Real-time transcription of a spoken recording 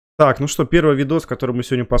Так, ну что, первый видос, который мы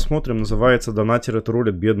сегодня посмотрим, называется «Донатеры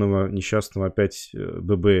троллят бедного несчастного опять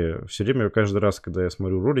Бебея». Все время, каждый раз, когда я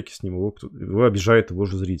смотрю ролики с ним, его обижает его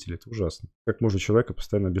же зрители. Это ужасно. Как можно человека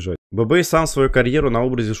постоянно обижать? Бебей сам свою карьеру на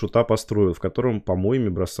образе шута построил, в котором помоями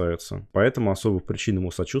бросаются. Поэтому особых причин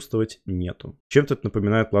ему сочувствовать нету. Чем-то это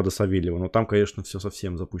напоминает Влада Савельева, но там, конечно, все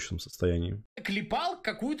совсем в запущенном состоянии. Клепал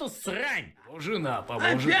какую-то срань. Жена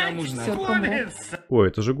поможет, кому знать. Ой,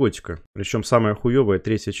 это же готика. Причем самая хуевая,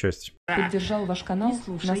 третья часть. Поддержал ваш канал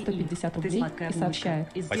на 150 рублей и сообщает: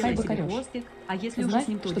 «Хай бакарёш,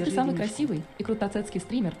 знай, что ты самый красивый и крутоцецкий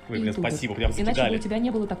стример и ютубер, спасибо, прям иначе бы у тебя не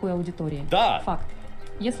было такой аудитории». Да. Факт.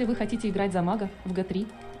 Если вы хотите играть за мага в Г3,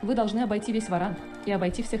 вы должны обойти весь варан и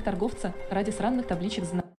обойти всех торговца ради сраных табличек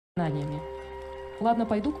с знаниями. Ладно,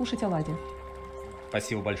 пойду кушать оладьи.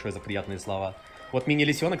 Спасибо большое за приятные слова. Вот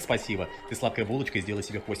мини-лисенок, спасибо. Ты сладкая булочка, сделай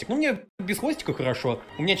себе хвостик. Ну, мне без хвостика хорошо.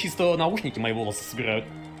 У меня чисто наушники мои волосы собирают.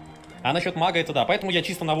 А насчет мага это да. Поэтому я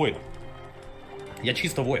чисто на воина. Я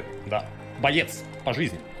чисто воин, да. Боец по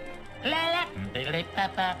жизни.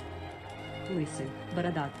 Лысый,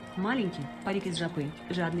 бородат, маленький, парик из жопы,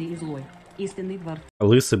 жадный и злой, истинный двор.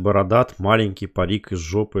 Лысый, бородат, маленький, парик из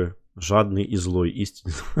жопы, жадный и злой,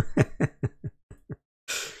 истинный.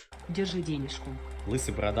 Держи денежку.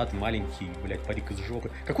 Лысый, бородат, маленький, блядь, парик из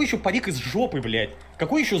жопы. Какой еще парик из жопы, блядь?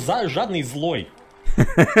 Какой еще жадный и злой?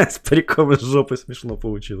 С париком из жопы смешно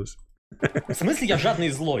получилось. В смысле я жадный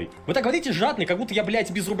и злой? Вы так говорите жадный, как будто я,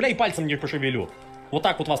 блядь, без рубля и пальцем не пошевелю. Вот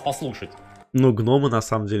так вот вас послушать. Ну, гномы на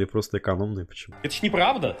самом деле просто экономные, почему? Это ж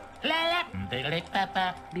неправда.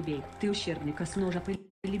 Бебей, ты ущербник, сножа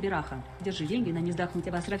либераха. Держи деньги на не сдохнуть,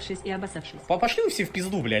 обосравшись и обоссавшись. Пошли вы все в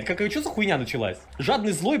пизду, блядь. Какая что за хуйня началась?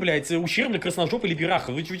 Жадный злой, блядь, ущербный, красножопый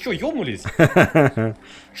либераха. Вы что, ёбнулись?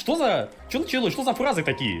 Что за... Что началось? Что за фразы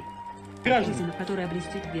такие? Лысина, которая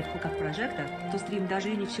блестит вверху как прожектор, то стрим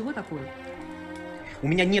даже и не всего такое. У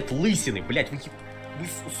меня нет лысины, блядь. Вы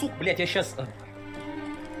сук, блядь, я сейчас...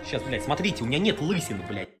 Сейчас, блядь, смотрите, у меня нет лысины,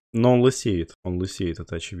 блядь. Но он лысеет,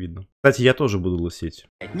 это очевидно. Кстати, я тоже буду лысеть.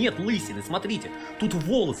 Нет лысины, смотрите. Тут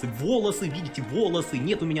волосы, видите, волосы.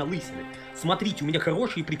 Нет у меня лысины. Смотрите, у меня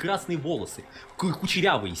хорошие прекрасные волосы.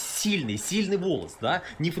 Кучерявые, сильный волос, да?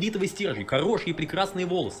 Нефритовый стержень, хорошие прекрасные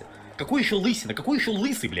волосы. Какой еще лысина? Какой еще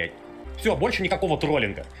лысый, блядь? Все, больше никакого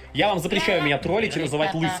троллинга. Я вам запрещаю меня троллить и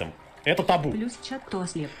называть лысым. Это табу. Плюс чат, кто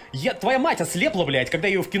ослеп. Твоя мать ослепла, блядь, когда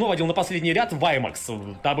я ее в кино водил на последний ряд в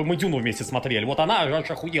IMAX. Там мы Дюну вместе смотрели. Вот она аж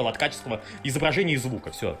охуела от качества изображения и звука.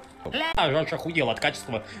 Все. Аж охуела от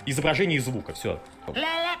качества изображения и звука. Все.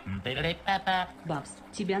 Бабс,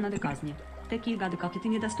 тебя надо казнить. Такие гады, как и ты,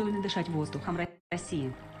 недостойны дышать воздухом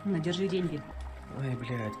России. Надержи деньги. Ой,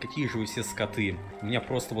 блядь, какие же вы все скоты. У меня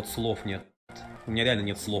просто вот слов нет. У меня реально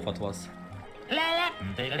нет слов от вас.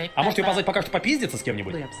 А может, я позвать пока что попиздиться с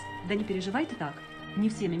кем-нибудь? Бэбс, да не переживай ты так. Не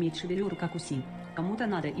всем иметь шевелюру, как уси. Кому-то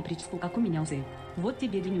надо и прическу, как у меня усы. Вот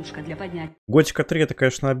тебе денюшка для поднятия. Готика 3 это,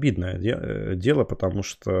 конечно, обидное дело, потому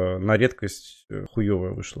что на редкость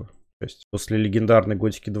хуевая вышла. После легендарной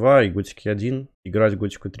Готики 2 и Готики 1 играть в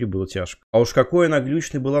Готику 3 было тяжко. А уж какой она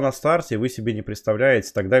глючной была на старте, вы себе не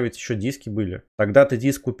представляете. Тогда ведь еще диски были. Тогда ты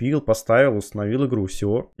диск купил, поставил, установил игру,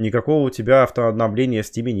 все. Никакого у тебя автообновления в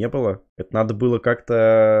Steam не было. Это надо было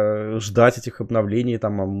как-то ждать этих обновлений.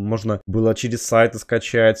 Там можно было через сайты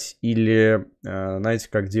скачать. Или, знаете,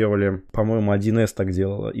 как делали, по-моему, 1С так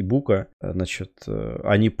делала, и Бука. Значит,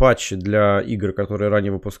 они патчи для игр, которые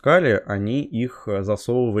ранее выпускали, они их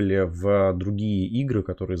засовывали в другие игры,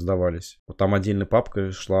 которые сдавались. Вот там отдельная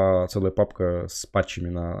папка шла, целая папка с патчами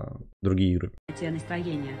на другие игры.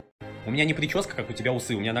 Настроение. У меня не прическа, как у тебя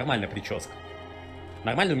усы, у меня нормальная прическа.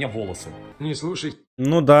 Нормальные у меня волосы. Не слушай.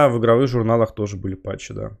 Ну да, в игровых журналах тоже были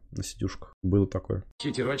патчи, да, на сидюшках. Было такое.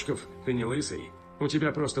 Хитерочков, ты не лысый. У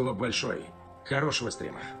тебя просто лоб большой. Хорошего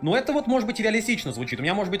стрима. Ну это вот может быть и реалистично звучит. У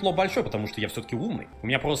меня может быть лоб большой, потому что я все-таки умный. У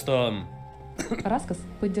меня просто... Расказ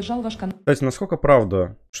поддержал ваш канал Кстати, насколько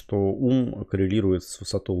правда, что ум коррелирует с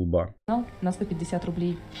высотой лба? на 150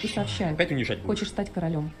 рублей и сообщает: Опять унижать будешь. хочешь стать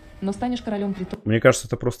королем, но станешь королем при Мне кажется,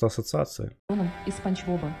 это просто ассоциация. из Спанч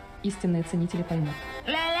Боба. Истинные ценители поймут.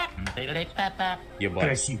 Ебать.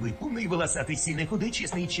 Красивый, умный, волосатый, сильный, худой,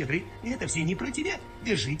 честный и щедрый. Это все не про тебя.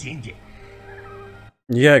 Держи деньги.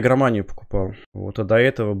 Я игроманию покупал. Вот, а до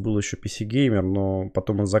этого был еще PC-геймер, но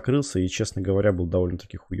потом он закрылся и, честно говоря, был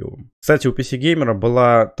довольно-таки хуевым. Кстати, у PC-геймера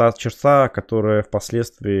была та черта, которая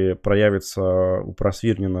впоследствии проявится у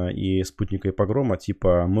Просвирнина и Спутника и Погрома,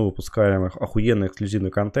 типа мы выпускаем охуенный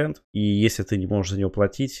эксклюзивный контент, и если ты не можешь за него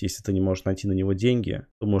платить, если ты не можешь найти на него деньги,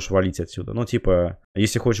 то можешь валить отсюда. Ну, типа,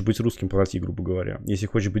 если хочешь быть русским, плати, грубо говоря. Если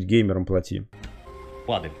хочешь быть геймером, плати.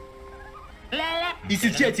 Падаль. И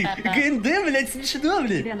сейчас ГНД, блядь, смешно, У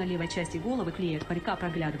блядь. тебя на левой части головы клеек парика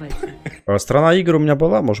проглядывается. Страна игр у меня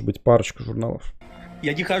была, может быть, парочка журналов.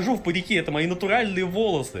 Я не хожу в парике, это мои натуральные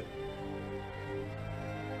волосы.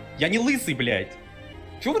 Я не лысый, блядь.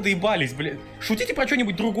 Чего вы доебались, блядь? Шутите про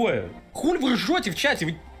что-нибудь другое. Хуль вы ржете в чате,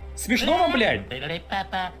 вы... Смешно вам, блядь?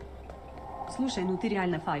 Слушай, ну ты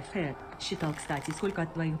реально five-head. Считал, кстати, сколько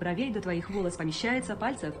от твоих бровей до твоих волос помещается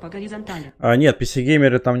пальцев по горизонтали. Нет,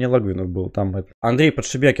 PC-геймеры там не Логвинов был, там это... Андрей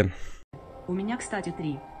Подшибякин. У меня, кстати,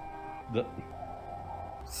 3. Да.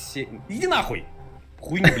 Иди нахуй!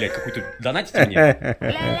 Хуйню, блядь, какую-то донатите мне.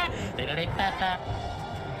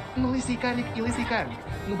 Ну, лысый карлик и лысый карлик.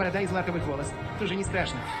 Ну, борода из лаковых волос. Тоже не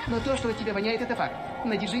страшно. Но то, что от тебя воняет, это факт.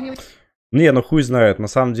 Надержи мне... Не, ну хуй знает. На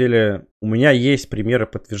самом деле, у меня есть примеры,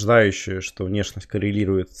 подтверждающие, что внешность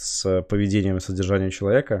коррелирует с поведением и содержанием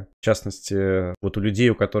человека. В частности, вот у людей,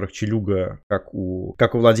 у которых челюга, как у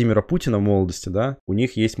Владимира Путина в молодости, да, у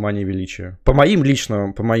них есть мания величия. По моим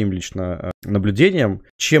лично наблюдениям,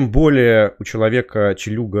 чем более у человека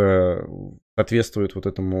челюга соответствует вот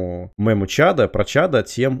этому мему чада, про чада,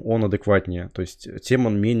 тем он адекватнее. То есть, тем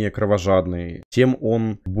он менее кровожадный, тем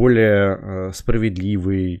он более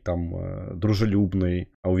справедливый, там, дружелюбный,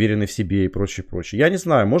 уверенный в себе и прочее, прочее. Я не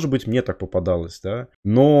знаю, может быть, мне так попадалось, да,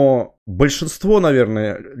 но большинство,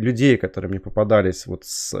 наверное, людей, которые мне попадались вот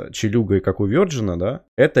с челюгой, как у Virgin, да,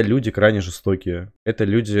 это люди крайне жестокие, это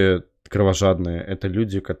люди кровожадные, это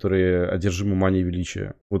люди, которые одержимы манией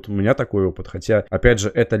величия. Вот у меня такой опыт, хотя, опять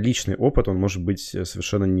же, это личный опыт, он может быть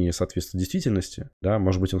совершенно не соответствует действительности, да,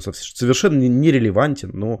 может быть, он совершенно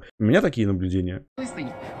нерелевантен, но у меня такие наблюдения.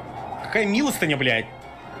 Какая милостыня, блядь?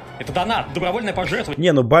 Это донат, добровольное пожертвование.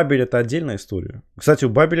 Не, ну Бабель это отдельная история. Кстати, у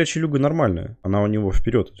Бабеля челюга нормальная, она у него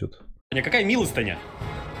вперед идет. Какая милостыня?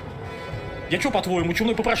 Я что, по-твоему,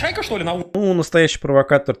 чумной попрошайка, что ли, на улице? Ну, настоящий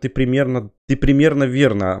провокатор, ты примерно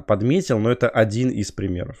верно подметил, но это один из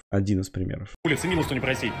примеров. Один из примеров. Улицы милостыню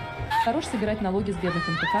просить. Хорош собирать налоги с бедных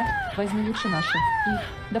НПК, возьми лучше наши.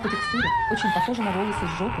 И, да по текстуре, очень похоже на волосы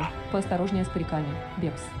с жопы, поосторожнее с париками.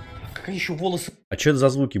 Бепс. Какие еще волосы? А что это за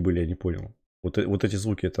звуки были, я не понял. Вот эти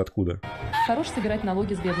звуки, это откуда? Хорош собирать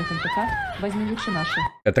налоги с бедных НПК, возьми лучше наши.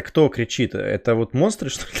 Это кто кричит? Это вот монстры,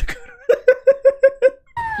 что ли?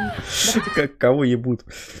 И, да по текстуре, Кого ебут?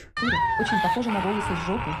 очень похоже на волосы с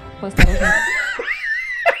жопы, поосторожнее.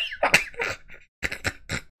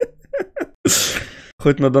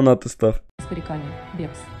 Хоть на донаты ставь. С париками.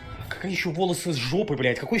 Бепс. Какие еще волосы с жопы,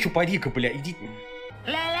 блядь? Какой еще парика, блядь? Иди...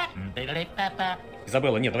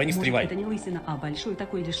 Изабелла, нет, давай не Может, стривай. это не лысина, а большой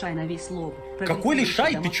такой лишай на весь лоб. Какой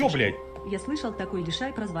лишай? Ты чё, блядь? Я слышал, такой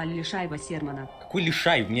лишай прозвали лишайва Сермана. Какой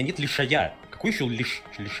лишай? У меня нет лишая. Какой еще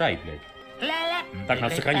лишай, блядь? Так,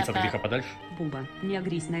 надо сохраниться от греха подальше. Буба, не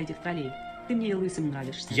огрись на этих троллей. Ты мне и лысым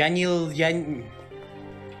нравишься. Я не...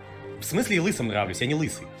 В смысле и лысым нравлюсь? Я не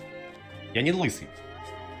лысый. Я не лысый.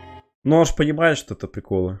 Ну, он ж понимает, что это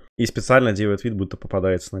приколы. И специально делает вид, будто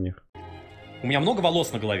попадается на них. У меня много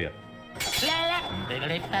волос на голове.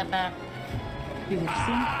 Привет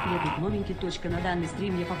всем, я тут новенький. На данный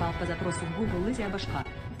стрим я попал по запросу в Google лысая башка.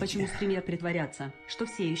 Почему стример притворяться, что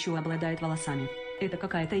все еще обладают волосами? Это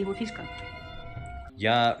какая-то его фишка.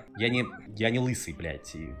 Я не лысый,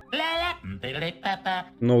 блядь.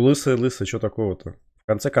 Ну, лысый, что такого-то? В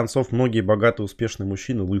конце концов, многие богатые, успешные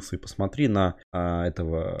мужчины лысые. Посмотри на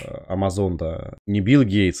этого Амазонда. Не Билл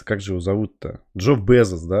Гейтс, как же его зовут-то? Джефф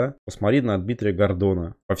Безос, да? Посмотри на Дмитрия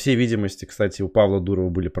Гордона. По всей видимости, кстати, у Павла Дурова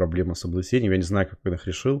были проблемы с облысением. Я не знаю, как он их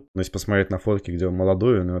решил. Но если посмотреть на фотки, где он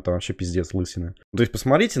молодой, у него там вообще пиздец лысины. То есть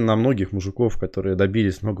посмотрите на многих мужиков, которые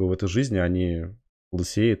добились многого в этой жизни, они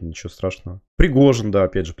лысеют, ничего страшного. Пригожин, да,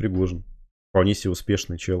 опять же, Пригожин. Вполне себе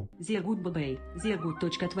успешный чел. Зергут Бебей. Зергут.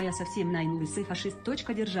 Твоя совсем найн лысый фашист.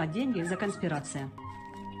 Держать деньги за конспирация.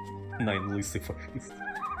 Найн лысый фашист.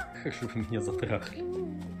 Как же вы меня затрахали.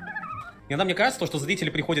 Иногда мне кажется, что зрители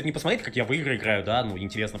приходят не посмотреть, как я в игры играю, да, ну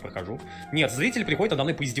интересно прохожу. Нет, зрители приходят надо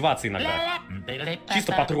мной поиздеваться иногда.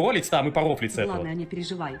 Чисто потроллить там и порофлить с этого. Главное, не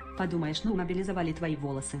переживай. Подумаешь, ну мобилизовали твои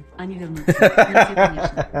волосы. Они вернутся. Не все,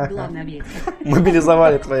 конечно. Главное, верь.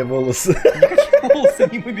 Мобилизовали твои волосы. Никакие волосы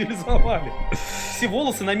не мобилизовали. Все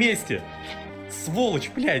волосы на месте. Сволочь,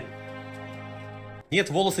 блядь. Нет,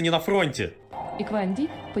 волосы не на фронте. Икванди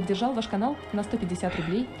поддержал ваш канал на 150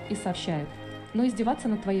 рублей и сообщает. Но издеваться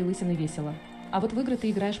над твоей лысиной весело. А вот в игры ты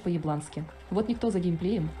играешь по-еблански. Вот никто за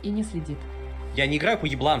геймплеем и не следит. Я не играю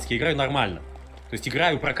по-еблански, я играю нормально. То есть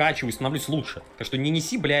играю, прокачиваюсь, становлюсь лучше. Так что не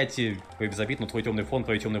неси, блядь, безобидно твой темный фон,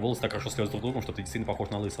 твои темные волосы так хорошо слезут друг другом, что ты действительно похож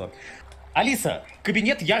на лысого. Алиса,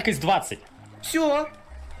 кабинет, яркость 20. Все.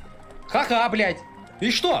 Ха-ха, блядь.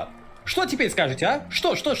 И что? Что теперь скажете, а?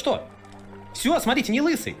 Что? Все, смотрите, не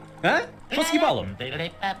лысый. А? Что съебало?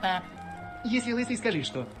 Если лысый, скажи,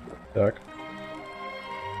 что. Так.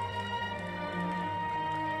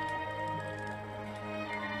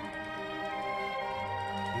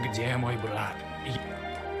 Где мой брат?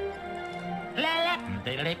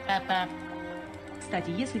 Кстати,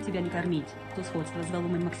 если тебя не кормить, то сходство с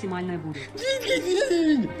Голумом максимальное будет.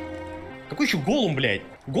 Какой еще Голум, блядь?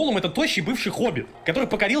 Голум — это тощий бывший хоббит, который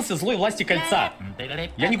покорился злой власти кольца.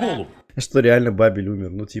 Я не Голум. Что реально Бабель умер,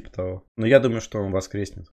 ну типа того. Но я думаю, что он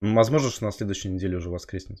воскреснет. Возможно, что на следующей неделе уже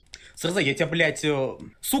воскреснет. Сразу я тебя, блядь...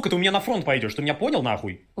 Сука, ты у меня на фронт пойдешь, ты меня понял,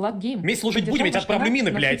 нахуй? Лаггейм. Вместе служить будем, я тебя отправлю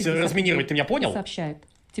мины, блядь, разминировать, ты меня понял? Сообщает.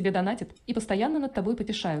 Тебе донатят и постоянно над тобой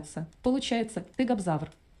потешаются. Получается, ты габзавр.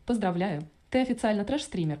 Поздравляю. Ты официально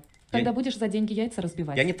трэш-стример. Когда будешь за деньги яйца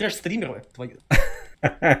разбивать. Я не трэш-стример, твою...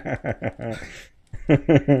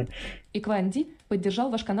 И Кванди поддержал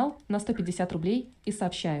ваш канал на 150 рублей и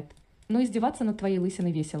сообщает. Но издеваться над твоей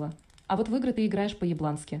лысиной весело. А вот в игры ты играешь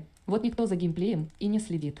по-еблански. Вот никто за геймплеем и не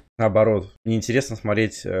следит. Наоборот. Мне интересно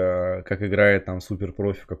смотреть, как играет там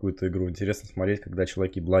суперпрофи в какую-то игру. Интересно смотреть, когда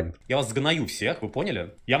человек ебланит. Я вас сгною всех, вы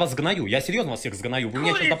поняли? Я вас сгною, я серьезно вас всех сгною. Вы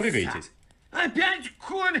меня сейчас допрыгаетесь. Опять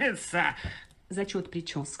курица! Зачет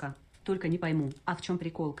прическа. Только не пойму, а в чем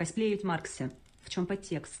прикол? Косплеить Марксе. В чем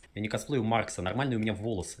подтекст? Я не косплею Маркса, нормальные у меня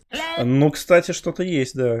волосы. Ну, кстати, что-то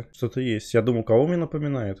есть, да. Что-то есть. Я думаю, кого мне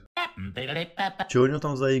напоминает? Что у него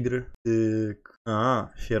там за игры?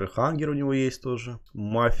 Ферхангер у него есть тоже.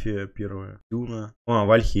 Мафия первая. Юна.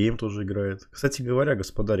 Вальхейм тоже играет. Кстати говоря,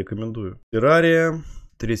 господа, рекомендую. Террария.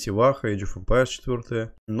 3 Ваха, Age of Empires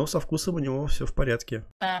 4. Но со вкусом у него все в порядке.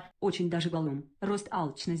 Очень даже Голум. Рост,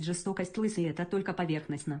 алчность, жестокость, лысый — это только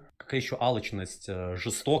поверхностно. Какая еще алчность,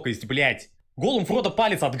 жестокость, блядь? Голум Фродо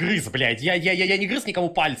палец отгрыз, блядь. Я не грыз никому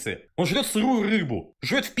пальцы. Он жрет сырую рыбу.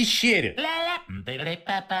 Жрет в пещере.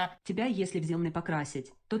 Тебя, если в зеленый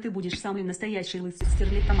покрасить, то ты будешь самый настоящий лысый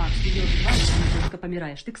стерлитамак. Берешь 20, только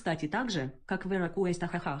помираешь. Ты, кстати, так же, как в Иракуэста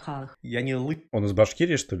ха-ха-ха. Я не Он из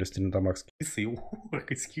Башкирии, что ли, стерлитамакский? лысый,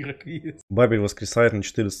 из Кираквиз. Бабель воскресает на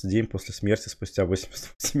 14 день после смерти спустя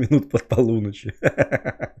 88 минут под полуночи.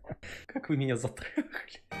 Как вы меня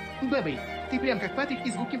затрахали. Бебей, ты прям как Патрик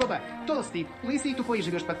из губки Боба. Толстый, лысый и тупой и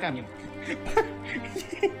живешь под камнем.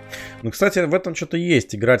 Ну, кстати, в этом что-то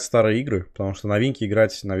есть, играть в старые игры, потому что новинки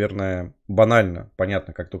играть, наверное, банально.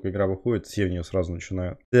 Понятно, как только игра выходит, все в нее сразу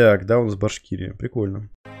начинают. Так, да, он из Башкирии, прикольно.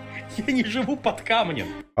 Я не живу под камнем.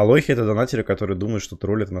 А лохи — это донатеры, которые думают, что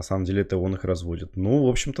тролль — это на самом деле это он их разводит. Ну, в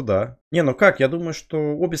общем-то, да. Не, ну как, я думаю, что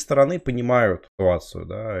обе стороны понимают ситуацию,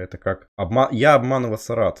 да. Это как я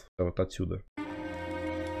обманываться рад, вот отсюда.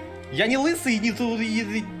 Я не лысый, не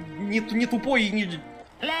тупой, и не...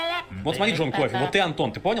 Вот смотри, Джон Кофи, вот ты,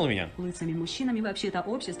 Антон, ты понял меня? Лысыми мужчинами вообще-то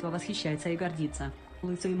общество восхищается и гордится.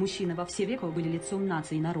 Лысые мужчины во все века были лицом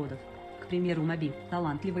наций и народов. К примеру, Моби,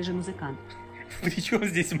 талантливый же музыкант. Причем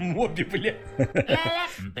здесь Моби, блядь?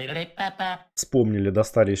 Вспомнили,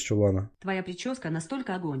 достали из чулана. Твоя прическа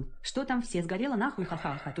настолько огонь. Что там все сгорело нахуй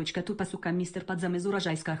ха-ха-ха. Точка тупо, сука, мистер подзам из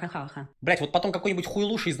урожайска ха-ха-ха. Блядь, вот потом какой-нибудь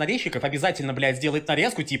хуйлуша из нарезчиков обязательно, блядь, сделает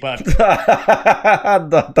нарезку, типа...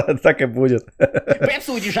 Да, так и будет.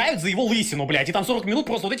 Пепсы удержают за его лысину, блядь, и там 40 минут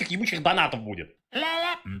просто вот этих ебучих донатов будет.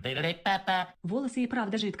 Волосы и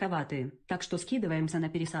правда жидковатые, так что скидываемся на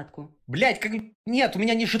пересадку. Блядь, как... Нет, у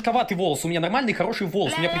меня не жидковатый волос, у меня нормальный хороший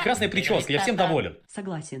волос, у меня прекрасная прическа, я всем доволен.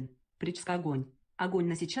 Согласен. Прическа огонь. Огонь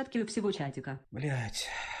на сетчатке у всего чатика. Блядь.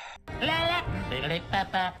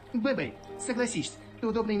 Бебей, согласись, ты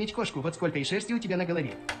удобно иметь кошку, вот сколько и шерсти у тебя на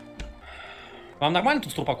голове. Вам нормально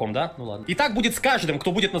тут с трупаком, да? Ну ладно. И так будет с каждым,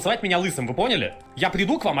 кто будет называть меня лысым, вы поняли? Я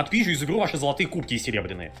приду к вам, отпизжу и заберу ваши золотые кубки и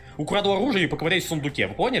серебряные. Украду оружие и поковыряюсь в сундуке,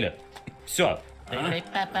 вы поняли? Все.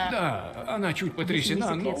 Да, она чуть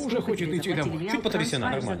потрясена, но уже хочет идти домой. Чуть потрясена,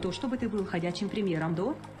 нормально. За то, чтобы ты был ходячим примером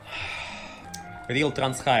до... Real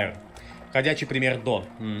Transхайр. Ходячий пример до.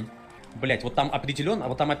 Блять, вот там определенно,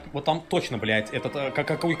 вот там точно, блять, этот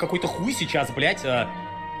какой-то хуй сейчас, блять,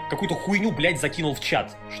 какую-то хуйню, блять, закинул в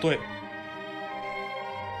чат. Что?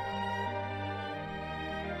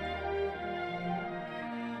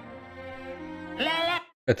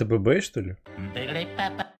 Это Бебея, что ли?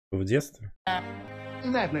 В детстве?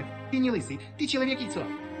 Ладно, ты не лысый, ты человек-яйцо.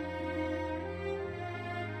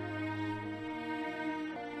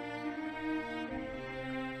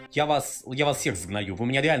 Я вас всех сгною. Вы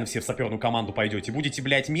меня реально все в саперную команду пойдете. Будете,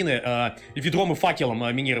 блядь, мины ведром и факелом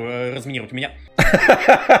разминировать меня.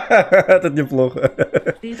 Это неплохо.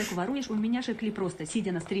 Ты так воруешь у меня шекли просто,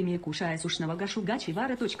 сидя на стриме и кушая сушного гашу гачи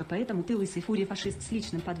вара. Поэтому ты лысый фури-фашист с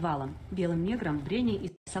личным подвалом, белым негром, Бреней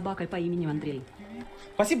и собакой по имени Андрей.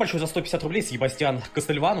 Спасибо большое за 150 рублей, Себастьян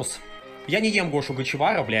Кастельванус. Я не ем Гошу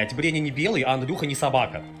Гочевара, блядь, Бреня не белый, а Андрюха не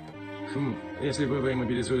собака. Если ББ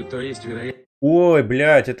мобилизуют, то есть вероятность... Ой,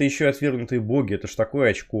 блядь, это еще отвергнутые боги, это ж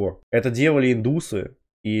такое очко. Это делали индусы,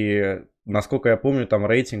 и, насколько я помню, там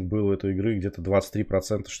рейтинг был у этой игры где-то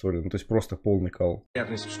 23%, что ли. Ну, то есть просто полный кал.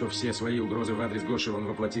 Вероятность, что все свои угрозы в адрес Гоши он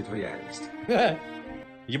воплотит в реальность.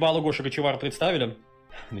 Ебало Гоша Гочевара представили?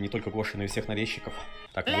 Да не только Гоши, но и всех нарезчиков.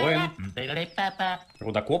 Так, воин.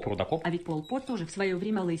 Рудокоп. А ведь Пол Пот тоже в свое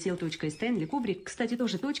время лысел. И Стэнли Кубрик, кстати,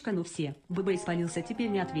 тоже точка, но все. Бебея спалился, теперь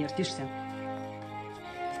не отвертишься.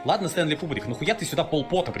 Ладно, Стэнли Кубрик, ну хуя ты сюда Пол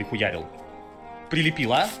Пота прихуярил?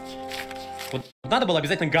 Прилепил, а? Вот надо было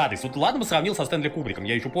обязательно гадость. Вот ладно бы сравнил со Стэнли Кубриком,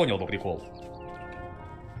 я еще понял бы прикол.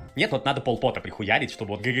 Нет, вот надо Пол Пота прихуярить,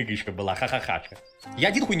 чтобы вот гыгышка была, ха-ха-ха. Я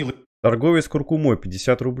один хуй не лы... Торговец куркумой,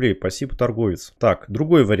 50 рублей. Спасибо, торговец. Так,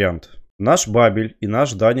 другой вариант. Наш Бабель и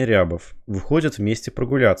наш Даня Рябов выходят вместе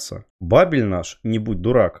прогуляться. Бабель наш, не будь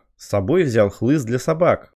дурак, с собой взял хлыст для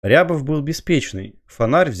собак. Рябов был беспечный,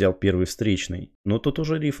 фонарь взял первый встречный. Но тут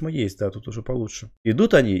уже рифма есть, да, тут уже получше.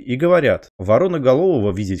 Идут они и говорят,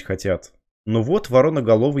 вороноголового видеть хотят. Но вот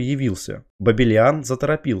вороноголовый явился. Бабелиан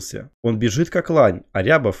заторопился. Он бежит как лань, а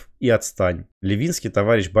Рябов и отстань. Левинский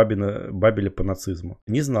товарищ Бабеля по нацизму.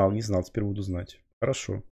 Не знал, теперь буду знать.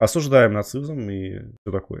 Хорошо. Осуждаем нацизм и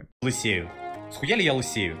все такое. Лысею. Схуяли я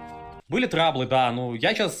лысею? Были траблы, да, ну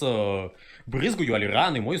я сейчас брызгаю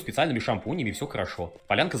алираны, мою специальными шампунями, и все хорошо.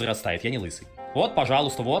 Полянка зарастает, я не лысый. Вот,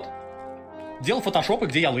 пожалуйста, вот. Делал фотошопы,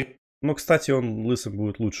 где я лысый. Ну, кстати, он лысым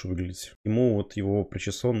будет лучше выглядеть. Ему вот его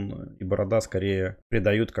причесон и борода скорее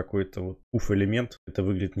придают какой-то вот уф-элемент. Это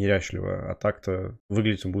выглядит неряшливо. А так-то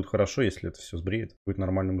выглядеть он будет хорошо, если это все сбреет. Будет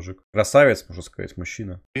нормальный мужик. Красавец, можно сказать,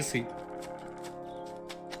 мужчина. Лысый.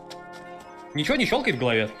 Ничего не щелкает в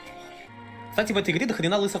голове. Кстати, в этой игре до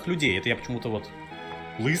хрена лысых людей. Это я почему-то вот...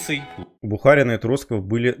 Лысый. У Бухарина и Троцкого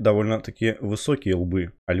были довольно-таки высокие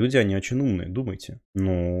лбы. А люди, они очень умные, думайте.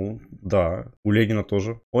 Ну, да. У Ленина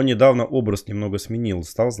тоже. Он недавно образ немного сменил,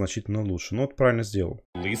 стал значительно лучше. Ну, вот правильно сделал.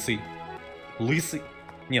 Лысый. Лысый.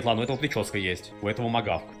 Нет, ладно, у этого прическа есть. У этого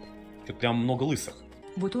магавка. Что-то прям много лысых.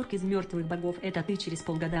 Вот орк из мертвых богов, это ты через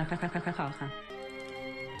полгода, ха-ха-ха-ха-ха.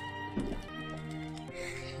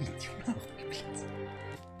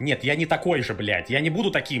 Нет, я не такой же, блядь. Я не буду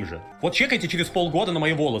таким же. Вот чекайте через полгода на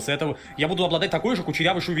мои волосы. Это я буду обладать такой же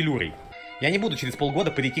кучерявой шевелюрой. Я не буду через полгода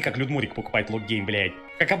парики, как Людмурик, покупать логгейм, блядь.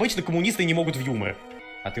 Как обычно, коммунисты не могут в юмор.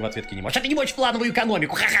 А ты в ответке не можешь. А ты не можешь в плановую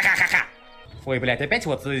экономику. Ха-ха-ха-ха-ха. Ой, блядь, опять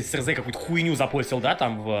вот СРЗ какую-то хуйню запостил, да,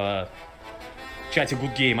 там в чате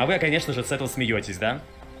Good Game. А вы, конечно же, с этого смеетесь, да?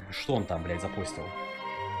 Что он там, блядь, запостил?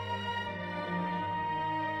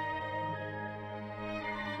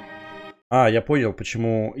 А, я понял,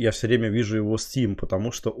 почему я все время вижу его Steam,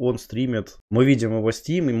 потому что он стримит, мы видим его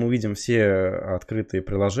Steam, и мы видим все открытые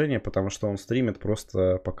приложения, потому что он стримит,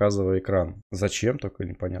 просто показывая экран. Зачем, только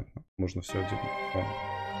непонятно. Можно все отдельно.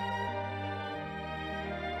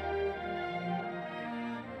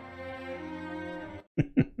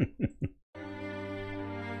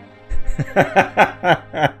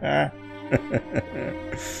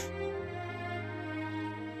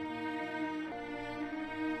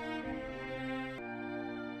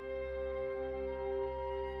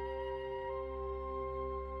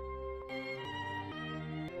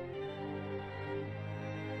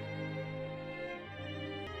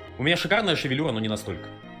 У меня шикарная шевелюра, но не настолько.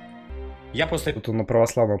 Я просто... Тут он на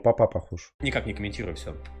православного папа похож. Никак не комментирую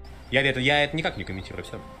все. Я это никак не комментирую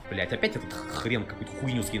все. Блять, опять этот хрен какую-то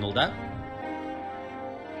хуйню скинул, да?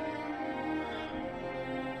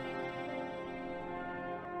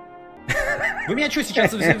 Вы меня что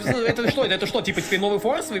сейчас... Это что, типа теперь новый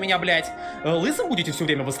форс? Вы меня, блядь, лысым будете все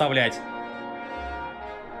время выставлять?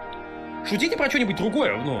 Шутите про что-нибудь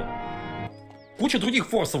другое, ну. Куча других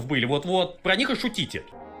форсов были, вот про них и шутите.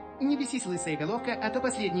 Не бесись, лысая головка, а то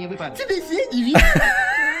последние выпадут. Тебе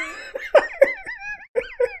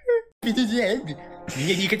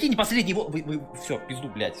не никакие не последние... Вы все, пизду,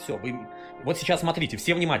 блядь, все. Вот сейчас смотрите,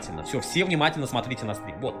 все внимательно. Все внимательно смотрите на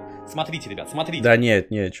стрим. Вот, смотрите, ребят, смотрите. Да нет,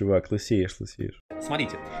 чувак, лысеешь.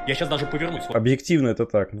 Смотрите, я сейчас даже повернусь. Вот. Объективно это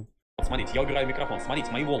так, ну. Смотрите, я убираю микрофон.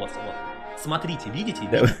 Смотрите, мои волосы, вот. Смотрите, видите?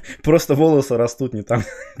 Да, просто волосы растут не там,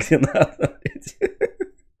 где надо.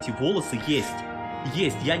 Эти волосы есть.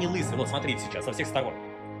 Есть, я не лысый. Вот, смотрите сейчас, со всех сторон.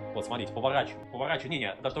 Вот, смотрите, поворачиваю.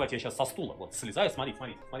 Не, даже давайте я сейчас со стула. Вот, слезаю, смотрите,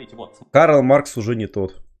 вот. Карл Маркс уже не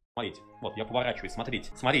тот. Смотрите, вот, я поворачиваюсь,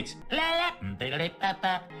 смотрите.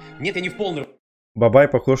 Нет, я не в полный... Бабай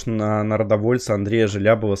похож на народовольца Андрея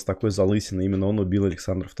Желябова с такой залысиной. Именно он убил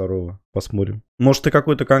Александра II. Посмотрим. Может, ты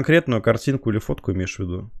какую-то конкретную картинку или фотку имеешь в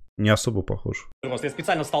виду? Не особо похож. Просто я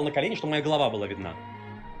специально встал на колени, чтобы моя голова была видна.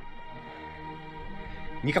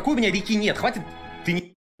 Никакой у меня реки нет, хватит, ты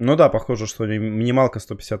не... Ну да, похоже, что минималка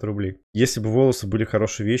 150 рублей. Если бы волосы были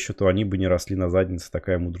хорошей вещью, то они бы не росли на заднице.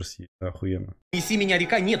 Такая мудрость есть. Да, охуенно. Неси меня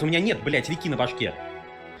река, нет, у меня нет, блядь, реки на башке.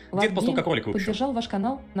 Где ты постол как ролик выпущу? Поддержал ваш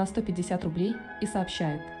канал на 150 рублей и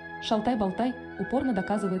сообщает. Шалтай-болтай упорно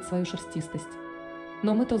доказывает свою шерстистость.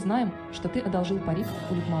 Но мы-то знаем, что ты одолжил парик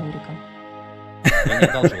у Людмаурика. Я не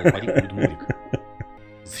одолжил парик у Людмаурика.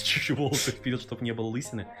 Зачищу волосы вперед, чтобы не было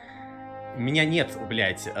лысины. У меня нет,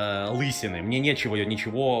 блядь, лысины. Мне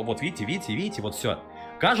ничего. Вот видите, вот все.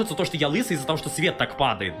 Кажется, то, что я лысый из-за того, что свет так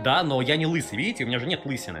падает, да, но я не лысый, видите, у меня же нет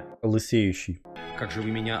лысины. Лысеющий. Как же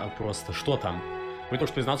вы меня просто, что там? Вы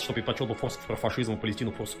тоже признаться, что предпочел бы форсов про фашизм,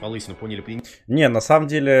 Палестину, форсов про лысину, поняли? Не, на самом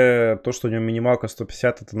деле, то, что у него минималка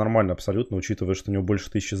 150, это нормально абсолютно, учитывая, что у него больше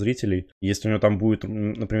 1000 зрителей. Если у него там будет,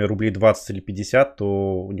 например, рублей 20 или 50,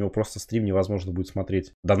 то у него просто стрим невозможно будет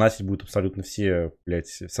смотреть. Донатить будут абсолютно все, блядь,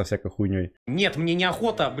 со всякой хуйней. Нет, мне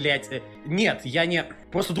неохота, блядь. Нет, я не...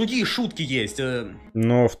 Просто другие шутки есть.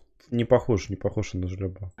 Но не похож на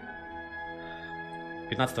жлеба.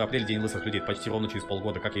 15 апреля, день лысых людей, почти ровно через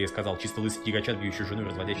полгода, как я и сказал, чисто лысый гигачат, бьющий жену и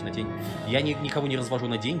разводящий на деньги. Я никого не развожу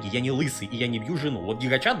на деньги, я не лысый и я не бью жену. Вот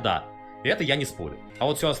гигачат, да, это я не спорю. А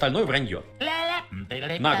вот все остальное вранье.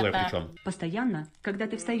 Наглое причем. Постоянно, когда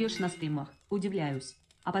ты встаешь на стримах, удивляюсь.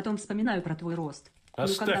 А потом вспоминаю про твой рост. Но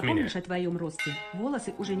Оставь когда меня. помнишь о твоем росте,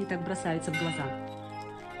 волосы уже не так бросаются в глаза.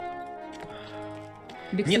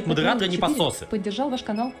 Нет, модераторы не пососы. Поддержал ваш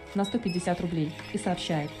канал на 150 рублей и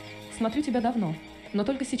сообщает. Смотрю тебя давно, но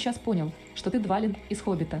только сейчас понял, что ты Двалин из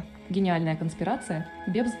 «Хоббита». Гениальная конспирация.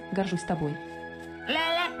 Бебз, горжусь тобой.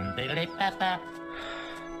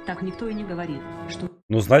 Так никто и не говорит, что...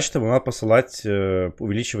 Ну, значит, ему надо посылать,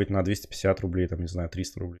 увеличивать на 250 рублей, там, не знаю,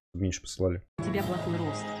 300 рублей. Меньше посылали. у тебя плохой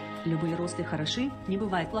рост. Любые росты хороши, не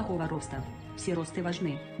бывает плохого роста. Все росты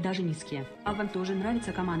важны, даже низкие. А вам тоже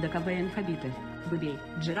нравится команда КВН Хоббиты? Бебей,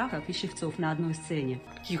 жирафов и щипцов на одной сцене.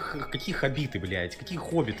 Какие хоббиты, блядь, какие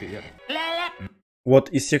хоббиты. Вот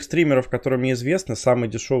из всех стримеров, которые мне известны, самый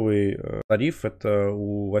дешевый тариф это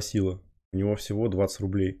у Васила. У него всего 20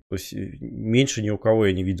 рублей. То есть меньше ни у кого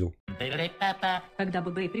я не видел. Когда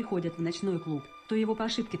Бебей приходит в ночной клуб, то его по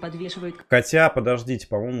ошибке подвешивают... Хотя, подождите,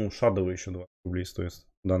 по-моему, у Шадова еще 20 рублей стоит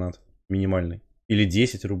донат. Минимальный. Или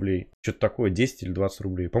 10 рублей. Что-то такое, 10 или 20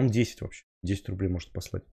 рублей. По-моему, 10 вообще. 10 рублей может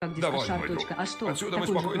послать. Как Довольно, дискошар. мой друг. А что? Отсюда мы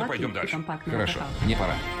такой же спокойно гладкий пойдем и дальше. компактный Хорошо, алкоголь. мне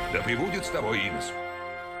пора. Да пребудет с тобой Инес.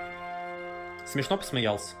 Смешно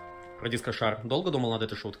посмеялся про дискошар. Долго думал над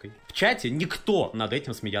этой шуткой. В чате никто над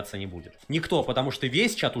этим смеяться не будет. Никто, потому что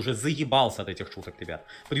весь чат уже заебался от этих шуток, ребят.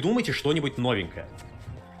 Придумайте что-нибудь новенькое.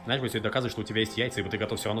 Знаешь, вы сегодня доказываешь, что у тебя есть яйца, и ты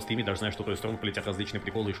готов все равно стримить, даже знаешь, что в твою сторону полетят различные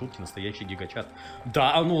приколы и шутки, настоящий гигачат.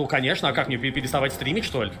 Да, ну, конечно, а как мне переставать стримить,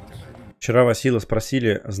 что ли? Вчера Васила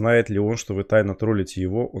спросили, знает ли он, что вы тайно троллите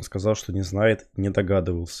его. Он сказал, что не знает, не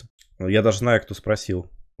догадывался. Я даже знаю, кто спросил.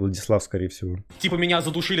 Владислав, скорее всего. Типа меня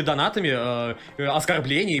задушили донатами,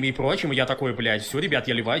 оскорблениями и прочим, и я такой, блядь, все, ребят,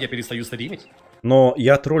 я ливаю, я перестаю стримить. Но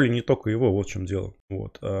я троллю не только его, вот в чем дело.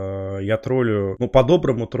 Вот. Я троллю, ну,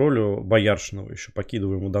 по-доброму троллю Бояршинова еще,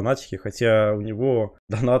 покидываю ему донатики, хотя у него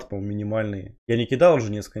донат, по-моему, минимальный. Я не кидал уже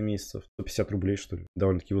несколько месяцев, 150 рублей, что ли.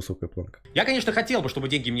 Довольно-таки высокая планка. Я, конечно, хотел бы, чтобы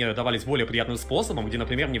деньги мне давались более приятным способом, где,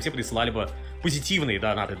 например, мне все присылали бы позитивные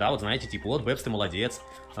донаты, да, вот знаете, типа, вот, Бэбс, ты молодец,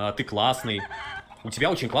 ты классный, у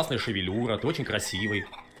тебя очень классная шевелюра, ты очень красивый.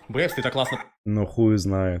 Бэбс, ты так классно... Но хуй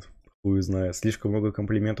знает. Хуй знает. Слишком много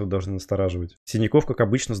комплиментов должны настораживать. Синяков, как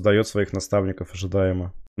обычно, сдает своих наставников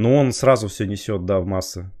ожидаемо. Но он сразу все несет, да, в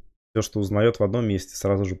массы. Все, что узнает в одном месте,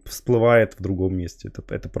 сразу же всплывает в другом месте.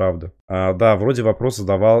 Это правда. Да, вроде вопрос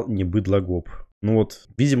задавал не быдлогоп. Ну вот,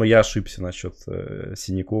 видимо, я ошибся насчет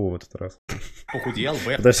Синякова в этот раз. Похудел,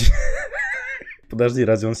 Подожди. Подожди,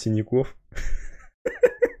 разве он Синяков?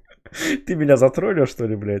 Ты меня затроллил, что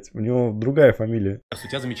ли, блядь? У него другая фамилия. У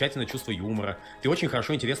тебя замечательное чувство юмора. Ты очень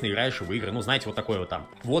хорошо, интересно играешь в игры. Ну, знаете, вот такое вот там.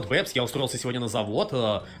 Вот, Бэбс, я устроился сегодня на завод,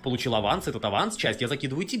 получил аванс. Этот аванс, часть я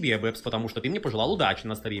закидываю тебе, Бэбс, потому что ты мне пожелал удачи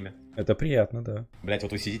на стриме. Это приятно, да. Блять,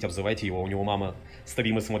 вот вы сидите, обзываете его, у него мама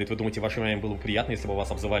стримы смотрит. Вы думаете, вашей маме было бы приятно, если бы вас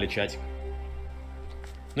обзывали чатик?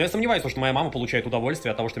 Но я сомневаюсь, что моя мама получает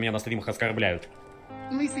удовольствие от того, что меня на стримах оскорбляют.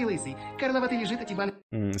 Лысый, горловатый лежит, а тебе...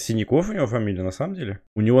 Синяков у него фамилия, на самом деле?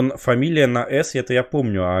 У него фамилия на «С», это я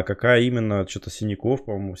помню, а какая именно, что-то Синяков,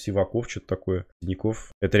 по-моему, Сиваков, что-то такое.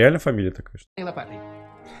 Синяков. Это реально фамилия такая? лопатой.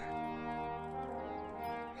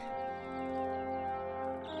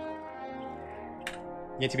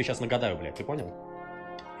 Я тебе сейчас нагадаю, блядь, ты понял?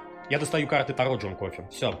 Я достаю карты Таро, Джон Кофе.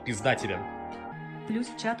 Все, пизда тебе. Плюс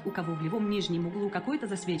в чат, у кого в левом нижнем углу какой-то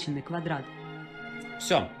засвеченный квадрат.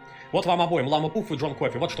 Все. Вот вам обоим, Лама Пуф и Джон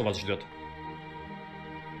Кофе, вот что вас ждет.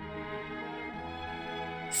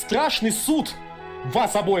 Страшный суд!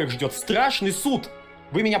 Вас обоих ждет страшный суд!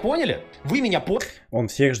 Вы меня поняли? Вы меня Он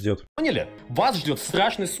всех ждет. поняли? Вас ждет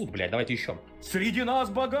страшный суд, блядь. Давайте еще. Среди нас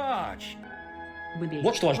богач. Бебея.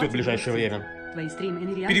 Вот что вас ждет в ближайшее время. Твои стримы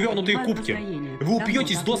нереально Перевернутые поднимают кубки. настроение. Вы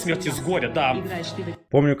упьетесь Давно до так не смерти с смеялся. горя, да. Играешь ты в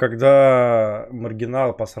Помню, когда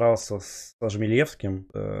Маргинал посрался с Жмелевским,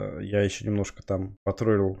 я еще немножко там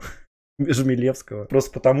потроллил Жмелевского.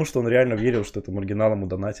 Просто потому, что он реально верил, что это Маргинал ему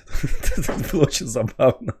донатит. Это было очень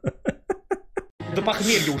забавно. До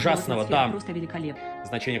похмелья ужасного, да. Просто великолепно.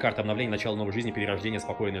 Значение карты обновления, начало новой жизни, перерождение,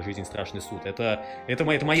 спокойная жизнь, страшный суд. Это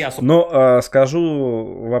моя... Но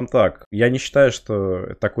скажу вам так, я не считаю,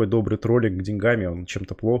 что такой добрый троллинг деньгами, он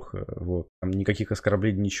чем-то плохо, вот. Там никаких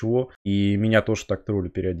оскорблений, ничего. И меня тоже так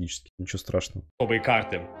троллят периодически, ничего страшного. Особые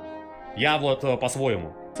карты. Я вот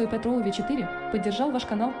по-своему. Цой Петрович 4 поддержал ваш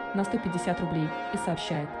канал на 150 рублей и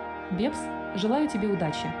сообщает: Бебс, желаю тебе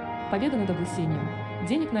удачи. Победа над облысением.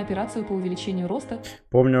 Денег на операцию по увеличению роста.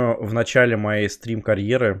 Помню, в начале моей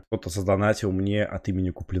стрим-карьеры кто-то задонатил мне от имени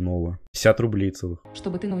Куплинова 50 рублей целых.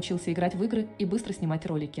 Чтобы ты научился играть в игры и быстро снимать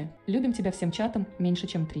ролики. Любим тебя всем чатом, меньше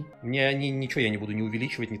чем 3. Ничего я не буду не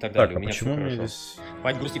увеличивать, ни так Так, далее. а У меня почему все мне хорошо. здесь...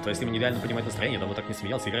 Хватит грустить, твоя стрима нереально понимает настроение, давно так не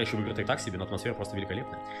смеялся. Играешь в игры ты и так себе, но атмосфера просто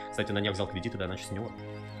великолепная. Кстати, на днях взял кредит, и да, начал с него.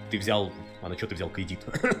 Ты взял... А на что ты взял кредит?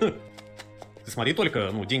 Ты смотри только,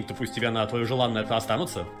 ну, деньги-то пусть тебя на твое желанное-то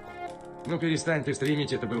останутся. Ну перестань ты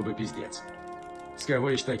стримить, это был бы пиздец. С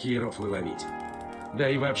кого ишь такие рофлы ловить? Да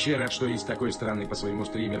и вообще рад, что есть такой странный по своему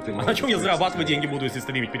стример. Ты А на чем я зарабатывать деньги буду, если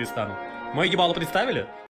стримить перестану? Мое ебало представили?